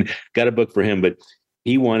and got a book for him, but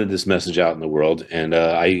he wanted this message out in the world. And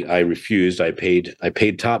I refused. I paid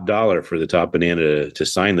top dollar for the top banana to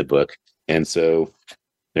sign the book. And so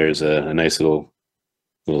there's a nice little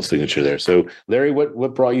signature there. So Larry,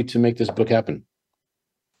 what brought you to make this book happen?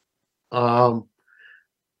 What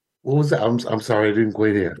was that? I'm sorry, I didn't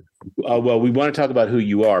quite hear. Well, we want to talk about who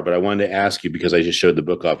you are, but I wanted to ask you, because I just showed the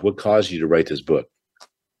book off, what caused you to write this book?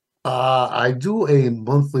 I do a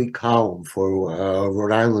monthly column for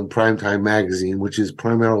Rhode Island Primetime Magazine, which is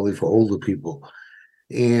primarily for older people.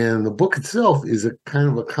 And the book itself is a kind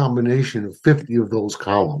of a combination of 50 of those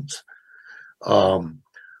columns.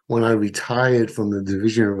 When I retired from the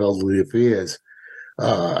Division of Elderly Affairs,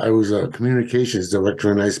 I was a communications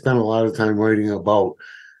director, and I spent a lot of time writing about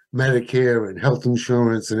Medicare and health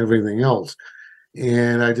insurance and everything else.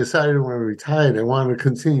 And I decided when I retired, I wanted to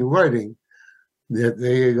continue writing. There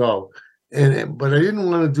you go. But I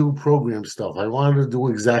didn't want to do program stuff. I wanted to do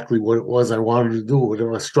exactly what it was I wanted to do,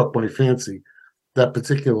 whatever struck my fancy that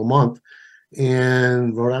particular month.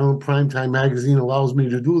 And Rhode Island Primetime Magazine allows me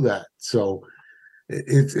to do that. So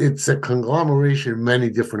it's a conglomeration of many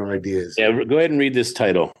different ideas. Yeah, go ahead and read this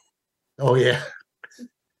title. Oh, yeah.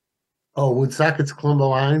 Oh, Woonsocket's Clumber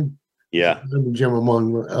Line? Yeah. Jim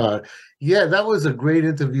Among. Yeah, that was a great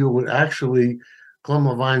interview with actually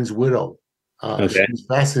Clumber Vine's widow. She was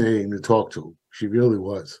fascinating to talk to. She really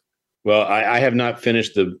was. Well, I have not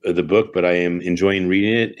finished the book, but I am enjoying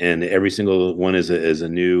reading it, and every single one is a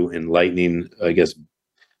new, enlightening, I guess,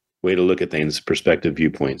 way to look at things, perspective,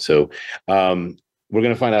 viewpoint. So we're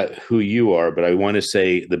going to find out who you are, but I want to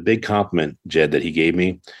say the big compliment, Jed, that he gave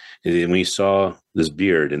me is when he saw this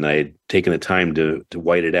beard and I had taken the time to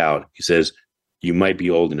white it out. He says, "You might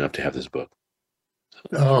be old enough to have this book."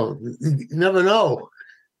 Oh, you never know.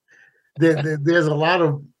 There's a lot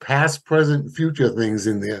of past, present, future things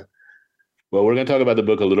in there. Well, we're going to talk about the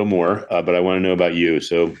book a little more, but I want to know about you.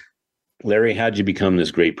 So, Larry, how'd you become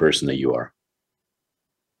this great person that you are?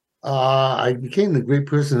 I became the great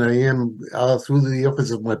person I am through the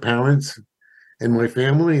efforts of my parents and my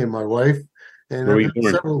family and my wife. And Where were I've you had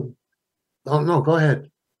born? several. Oh no, go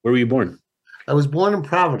ahead. Where were you born? I was born in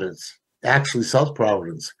Providence, actually South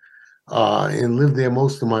Providence, and lived there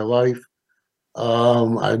most of my life.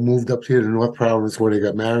 I moved up here to North Providence when I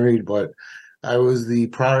got married, but I was the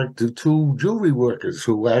product of two jewelry workers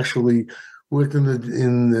who actually worked in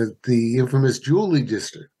the infamous jewelry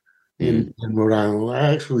district in Rhode Island.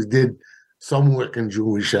 I actually did some work in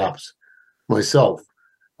jewelry shops myself.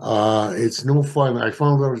 It's no fun. I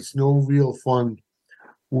found out it's no real fun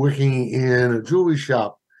working in a jewelry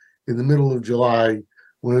shop in the middle of July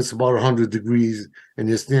when it's about 100 degrees and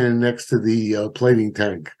you're standing next to the plating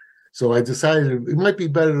tank. So I decided it might be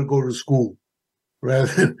better to go to school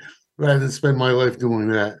rather than spend my life doing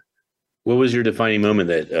that. What was your defining moment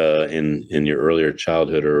that in your earlier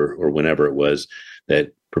childhood or whenever it was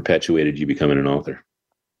that perpetuated you becoming an author?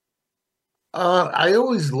 I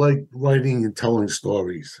always liked writing and telling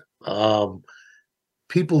stories.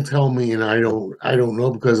 People tell me, and I don't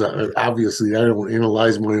know because obviously I don't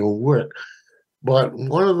analyze my own work. But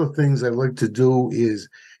one of the things I like to do is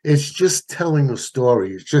it's just telling a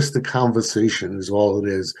story. It's just a conversation is all it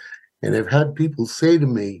is. And I've had people say to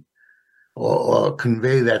me or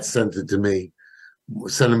convey that sentiment to me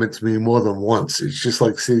more than once. It's just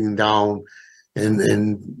like sitting down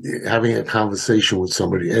and having a conversation with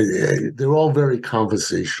somebody. They're all very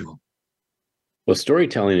conversational. Well,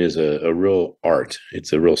 storytelling is a real art.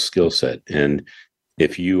 It's a real skill set. And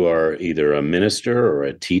if you are either a minister or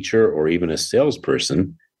a teacher or even a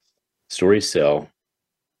salesperson, stories sell,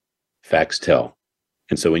 facts tell.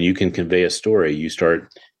 And so when you can convey a story, you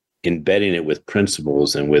start embedding it with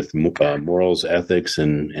principles and with morals, ethics,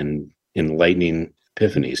 and enlightening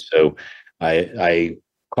epiphanies. So I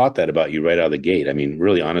caught that about you right out of the gate. I mean,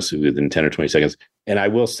 really honestly, within 10 or 20 seconds. And I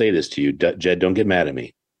will say this to you, Jed, don't get mad at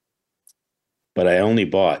me. But I only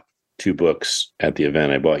bought 2 books at the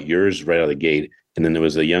event. I bought yours right out of the gate. And then there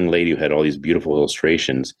was a young lady who had all these beautiful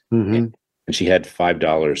illustrations. Mm-hmm. And she had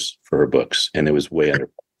 $5 for her books. And it was way under.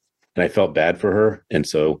 And I felt bad for her. And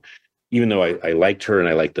so even though I liked her and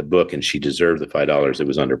I liked the book and she deserved the $5, it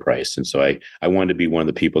was underpriced. And so I wanted to be one of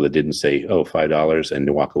the people that didn't say, oh, $5 and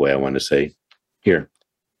to walk away. I wanted to say, here's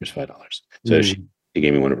 $5. So she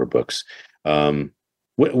gave me one of her books.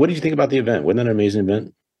 What did you think about the event? Wasn't that an amazing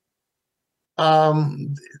event?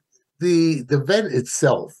 The event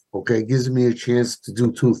itself, okay, gives me a chance to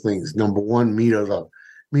do 2 things. Number one, meet other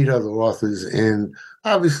authors, and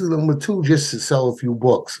obviously number 2, just to sell a few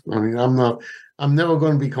books. I mean, I'm never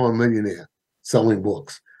going to become a millionaire selling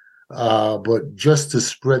books, but just to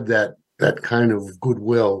spread that kind of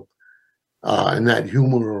goodwill and that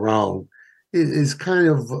humor around is kind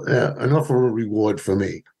of enough of a reward for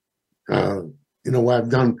me. I've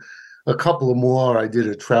done a couple of more. I did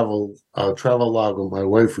a travel log with my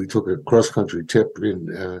wife. We took a cross-country trip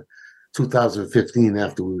in 2015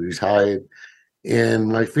 after we retired. And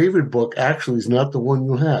my favorite book actually is not the one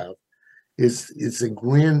you have. It's a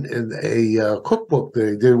cookbook that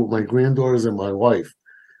I did with my granddaughters and my wife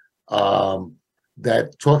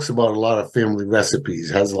that talks about a lot of family recipes,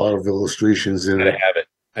 has a lot of illustrations in it.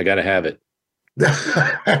 I gotta have it.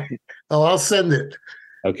 Oh, I'll send it.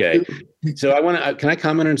 Okay. So can I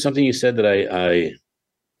comment on something you said that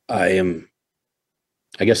I am,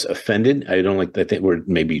 I guess, offended? I don't like, I think we're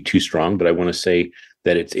maybe too strong, but I want to say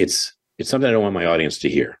that it's something I don't want my audience to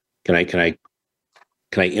hear. Can I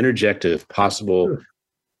interject a possible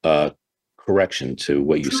correction to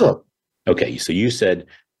what you said? Okay. So you said,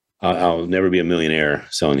 I'll never be a millionaire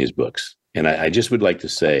selling these books. And I just would like to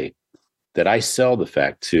say that I sell the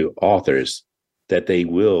fact to authors that they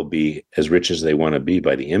will be as rich as they want to be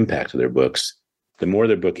by the impact of their books. The more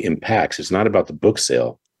their book impacts, it's not about the book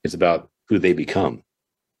sale, it's about who they become.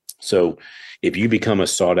 So if you become a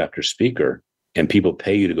sought after speaker and people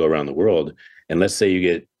pay you to go around the world, and let's say you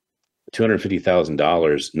get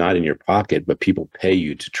 $250,000 not in your pocket, but people pay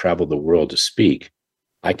you to travel the world to speak,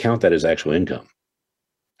 I count that as actual income.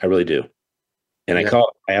 I really do. And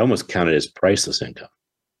I almost count it as priceless income.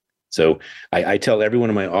 So I tell every one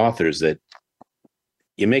of my authors that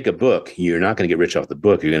you make a book, you're not going to get rich off the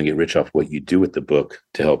book. You're going to get rich off what you do with the book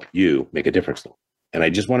to help you make a difference. And I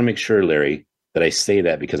just want to make sure, Larry, that I say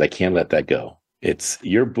that because I can't let that go. It's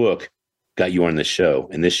your book got you on this show,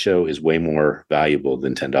 and this show is way more valuable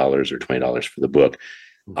than $10 or $20 for the book.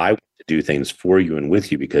 I want to do things for you and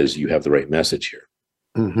with you because you have the right message here.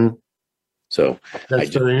 Mm-hmm. So that's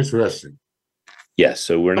very interesting. Yes.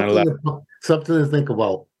 So we're not allowed. Something to think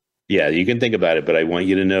about. Yeah, you can think about it, but I want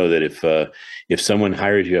you to know that if someone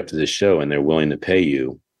hired you after this show and they're willing to pay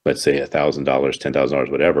you, let's say $1,000, $10,000,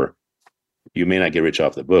 whatever, you may not get rich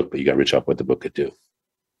off the book, but you got rich off what the book could do.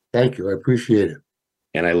 Thank you. I appreciate it.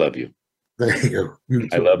 And I love you. Thank you.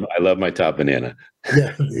 I love my top banana.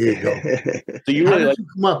 Yeah, there you go. So you really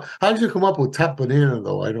how did you come up with top banana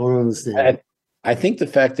though? I don't understand. I think the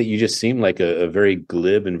fact that you just seem like a very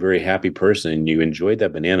glib and very happy person, and you enjoyed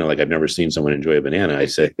that banana like I've never seen someone enjoy a banana. I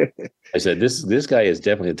said this guy is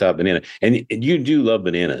definitely a top banana, and you do love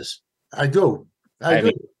bananas. I do. I do.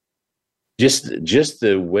 mean, just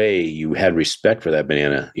the way you had respect for that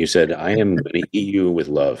banana. You said, "I am going to eat you with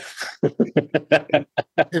love and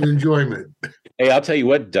enjoyment." Hey, I'll tell you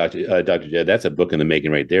what, Dr. Jed, that's a book in the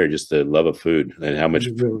making right there. Just the love of food and how much.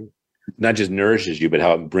 Not just nourishes you, but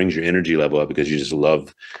how it brings your energy level up because you just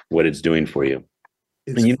love what it's doing for you.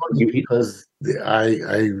 It's funny because I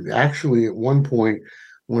actually at one point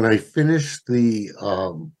when I finished the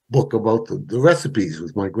book about the recipes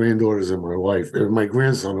with my granddaughters and my wife and my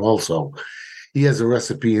grandson also, he has a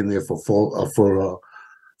recipe in there for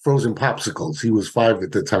frozen popsicles. He was 5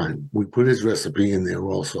 at the time. We put his recipe in there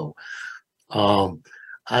also.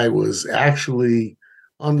 I was actually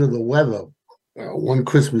under the weather one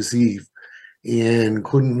Christmas Eve and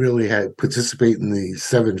couldn't really participate in the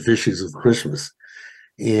 7 fishes of Christmas,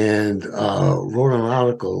 and wrote an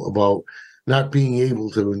article about not being able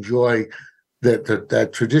to enjoy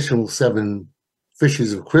that traditional 7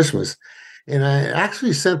 fishes of Christmas. And I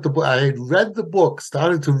actually sent the book. I had read the book,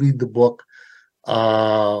 started to read the book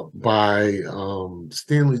by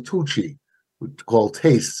Stanley Tucci called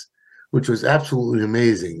Tastes, which was absolutely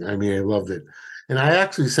amazing. I mean, I loved it. And I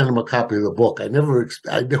actually sent him a copy of the book. I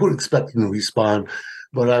don't expect him to respond,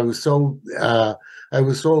 but I was so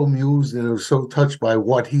amused and I was so touched by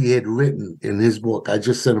what he had written in his book. I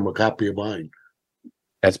just sent him a copy of mine.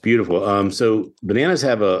 That's beautiful. So bananas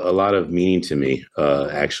have a lot of meaning to me.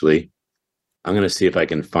 Actually, I'm going to see if I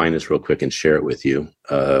can find this real quick and share it with you.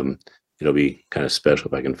 It'll be kind of special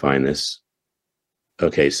if I can find this.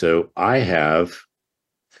 Okay, so I have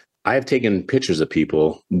taken pictures of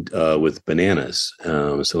people with bananas.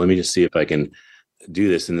 So let me just see if I can do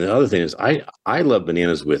this. And the other thing is I love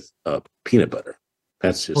bananas with peanut butter.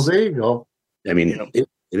 That's just, there you go. I mean, it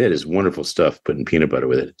is wonderful stuff putting peanut butter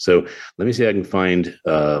with it. So let me see if I can find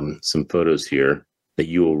some photos here that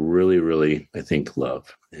you will really, really, I think,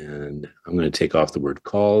 love. And I'm going to take off the word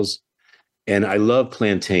calls. And I love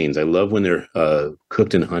plantains. I love when they're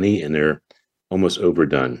cooked in honey and they're almost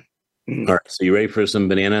overdone. All right, so you ready for some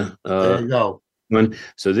banana? There you go. One.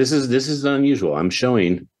 So this is unusual. I'm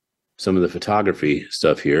showing some of the photography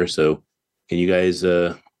stuff here. So can you guys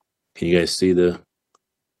see the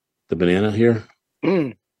banana here?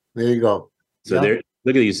 There you go. So there,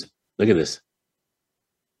 look at these. Look at this.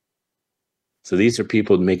 So these are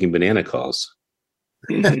people making banana calls.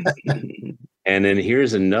 And then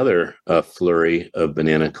here's another flurry of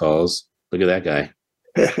banana calls. Look at that guy.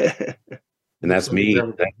 And that's me.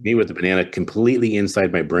 That's me with the banana completely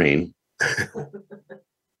inside my brain.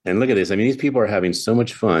 And look at this. I mean, these people are having so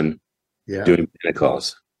much fun doing banana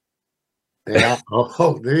calls. Yeah.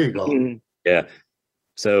 Oh, there you go. Yeah.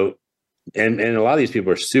 So, and a lot of these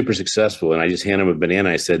people are super successful. And I just hand them a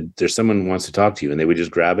banana. I said, "There's someone who wants to talk to you," and they would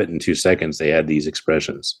just grab it in 2 seconds. They had these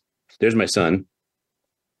expressions. There's my son.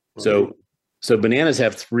 So bananas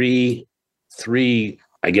have three,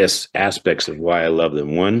 I guess, aspects of why I love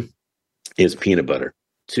them. One is peanut butter.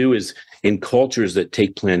 2 is in cultures that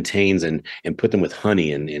take plantains and put them with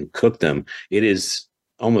honey and cook them. It is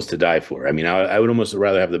almost to die for. I mean, I would almost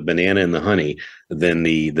rather have the banana and the honey than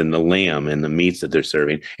the lamb and the meats that they're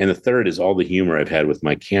serving. And the third is all the humor I've had with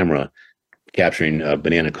my camera capturing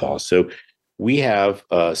banana calls. So we have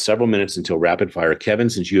several minutes until rapid fire. Kevin,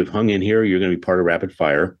 since you have hung in here, you're going to be part of rapid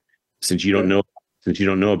fire. Since you don't know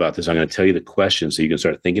about this, I'm going to tell you the questions so you can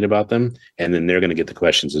start thinking about them, and then they're going to get the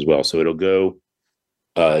questions as well. So it'll go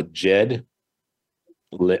Jed,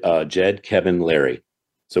 Kevin, Larry.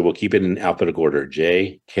 So we'll keep it in alphabetical order,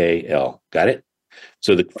 J, K, L. Got it?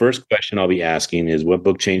 So the first question I'll be asking is, what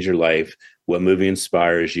book changed your life? What movie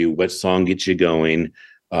inspires you? What song gets you going?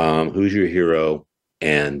 Who's your hero?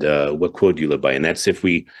 And what quote do you live by? And that's if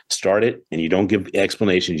we start it and you don't give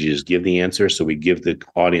explanations, you just give the answer. So we give the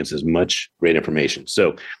audience as much great information.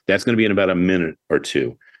 So that's going to be in about a minute or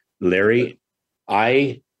 2. Larry,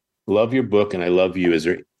 I love your book and I love you. Is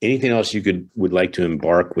there anything else you would like to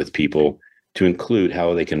embark with people to include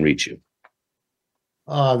how they can reach you?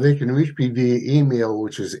 They can reach me via email,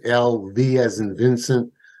 which is LV as in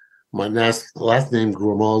Vincent. My last name,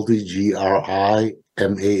 Grimaldi,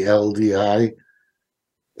 Grimaldi.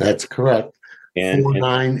 That's correct. And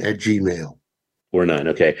 49 at Gmail. 49.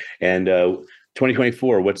 Okay. And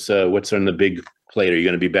 2024, what's on the big plate? Are you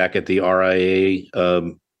going to be back at the RIA?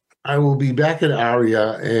 I will be back at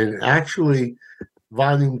ARIA, and actually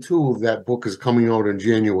volume 2 of that book is coming out in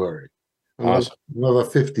January. Awesome. Another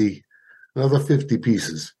 50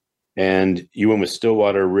 pieces. And you went with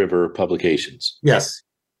Stillwater River Publications. Yes.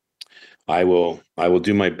 I will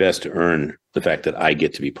do my best to earn the fact that I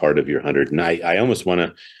get to be part of your 100. And I almost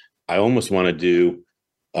want to do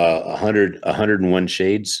 101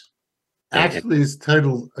 Shades. Actually, it's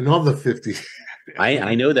titled Another 50.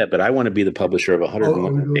 I know that, but I want to be the publisher of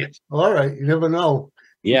 101 Shades. All right. You never know.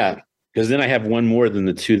 Yeah. Because then I have one more than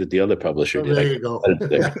the 2 that the other publisher did. There you go.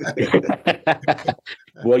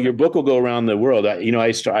 Well, your book will go around the world.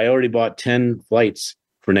 I already bought 10 flights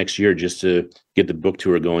for next year just to get the book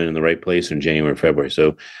tour going in the right place in January, February.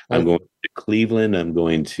 So I'm going to Cleveland. I'm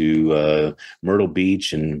going to Myrtle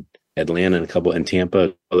Beach and Atlanta and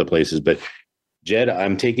Tampa, other places. But Jed,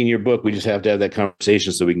 I'm taking your book. We just have to have that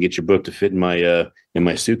conversation so we can get your book to fit in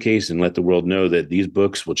my suitcase and let the world know that these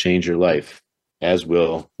books will change your life, as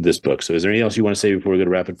will this book. So is there anything else you want to say before we go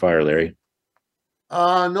to rapid fire, Larry?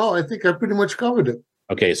 No, I think I pretty much covered it.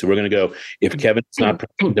 Okay, so we're going to go. If Kevin's not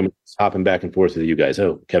present, then we're hopping back and forth with you guys.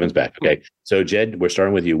 Oh, Kevin's back. Okay, so Jed, we're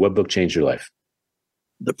starting with you. What book changed your life?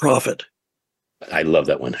 The Prophet. I love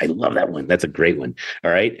that one. That's a great one.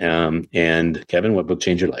 All right. And Kevin, what book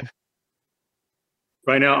changed your life?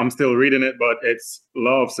 Right now, I'm still reading it, but it's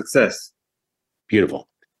Law of Success. Beautiful.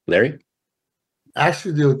 Larry?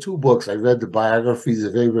 Actually, there were 2 books. I read the biographies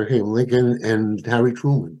of Abraham Lincoln and Harry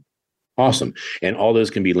Truman. Awesome. And all those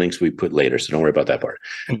can be links we put later, so don't worry about that part.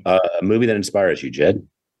 A movie that inspires you, Jed?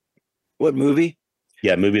 What movie?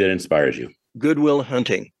 Yeah, a movie that inspires you. Good Will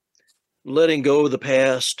Hunting. Letting go of the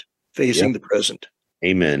past, facing the present.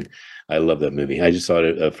 Amen. I love that movie. I just saw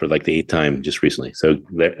it for like the 8th time just recently. So,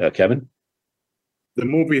 Kevin? The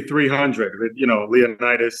movie 300 with,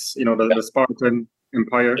 Leonidas, the Spartan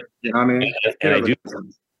Empire. You know what I mean? And I do.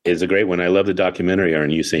 It's a great one. I love the documentary on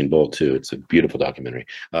Usain Bolt too. It's a beautiful documentary.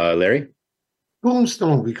 Larry?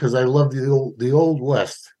 Tombstone, because I love the old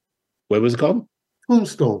West. What was it called?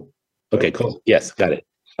 Tombstone. Okay, cool. Yes, got it.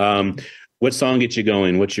 What song gets you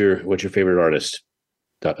going? What's your favorite artist,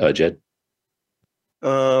 Jed?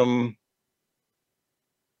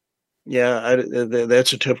 Yeah,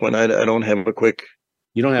 that's a tough one. I don't have a quick.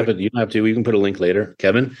 You don't have it. You don't have to. We can put a link later.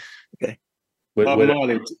 Kevin? Okay. Bob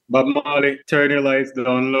Marley, turn your lights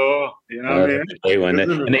down low. You know what I mean? Great one.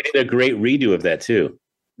 And they did a great redo of that too.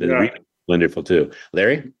 Wonderful too.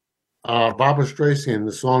 Larry? Barbara Streisand.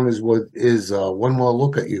 The song is One More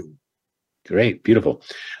Look at You. Great, beautiful.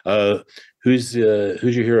 Who's your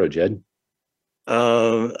hero, Jed?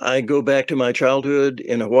 I go back to my childhood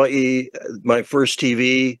in Hawaii. My first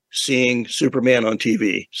TV, seeing Superman on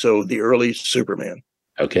TV. So the early Superman.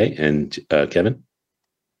 Okay, and Kevin?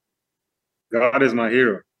 God is my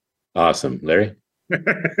hero. Awesome. Larry?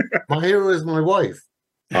 My hero is my wife.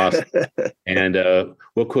 Awesome. And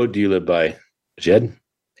what quote do you live by, Jed?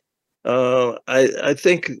 I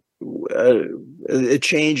think it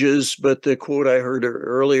changes, but the quote I heard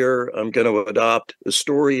earlier, I'm going to adopt. The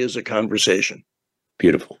story is a conversation.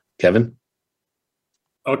 Beautiful. Kevin?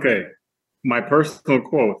 Okay. My personal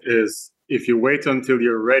quote is, if you wait until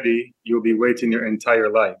you're ready, you'll be waiting your entire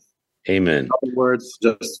life. Amen. In other words,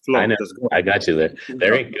 just flow. I know. I got you there.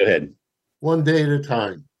 Larry, go ahead. One day at a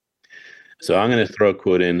time. So I'm going to throw a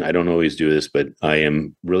quote in. I don't always do this, but I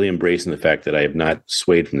am really embracing the fact that I have not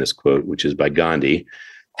swayed from this quote, which is by Gandhi.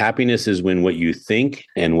 Happiness is when what you think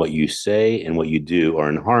and what you say and what you do are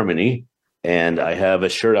in harmony. And I have a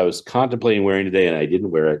shirt I was contemplating wearing today, and I didn't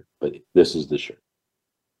wear it, but this is the shirt.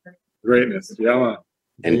 Greatness. Yeah.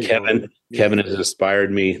 And Kevin has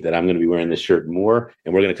inspired me that I'm going to be wearing this shirt more.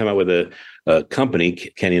 And we're going to come out with a company,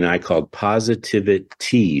 Kenny and I, called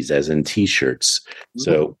Positivities, as in T-shirts.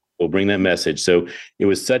 So we'll bring that message. So it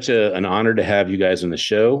was such an honor to have you guys on the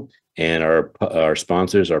show. And our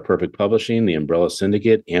sponsors are Perfect Publishing, the Umbrella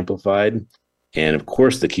Syndicate, Amplified, and of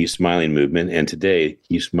course the Keep Smiling movement. And today,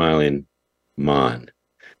 Keep Smiling Mon.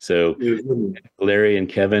 So Larry and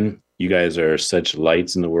Kevin, you guys are such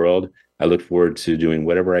lights in the world. I look forward to doing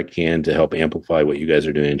whatever I can to help amplify what you guys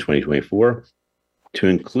are doing in 2024, to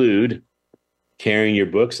include carrying your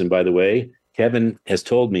books. And by the way, Kevin has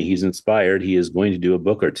told me he's inspired. He is going to do a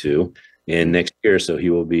book or two in next year. So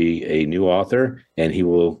he will be a new author, and he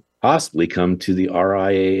will possibly come to the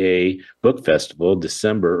RIAA Book Festival,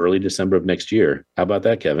 early December of next year. How about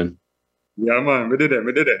that, Kevin? Yeah, man. We did it.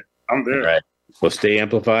 I'm there. All right. Well, stay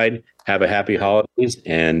amplified. Have a happy holidays,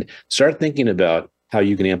 and start thinking about how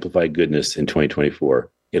you can amplify goodness in 2024.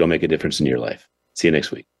 It'll make a difference in your life. See you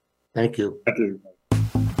next week. Thank you. Thank you.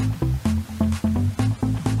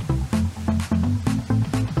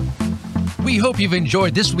 We hope you've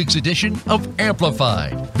enjoyed this week's edition of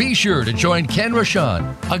Amplified. Be sure to join Ken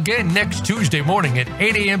Rochon again next Tuesday morning at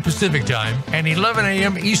 8 a.m. Pacific Time and 11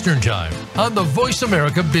 a.m. Eastern Time on the Voice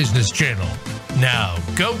America Business Channel. Now,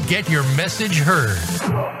 go get your message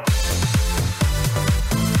heard.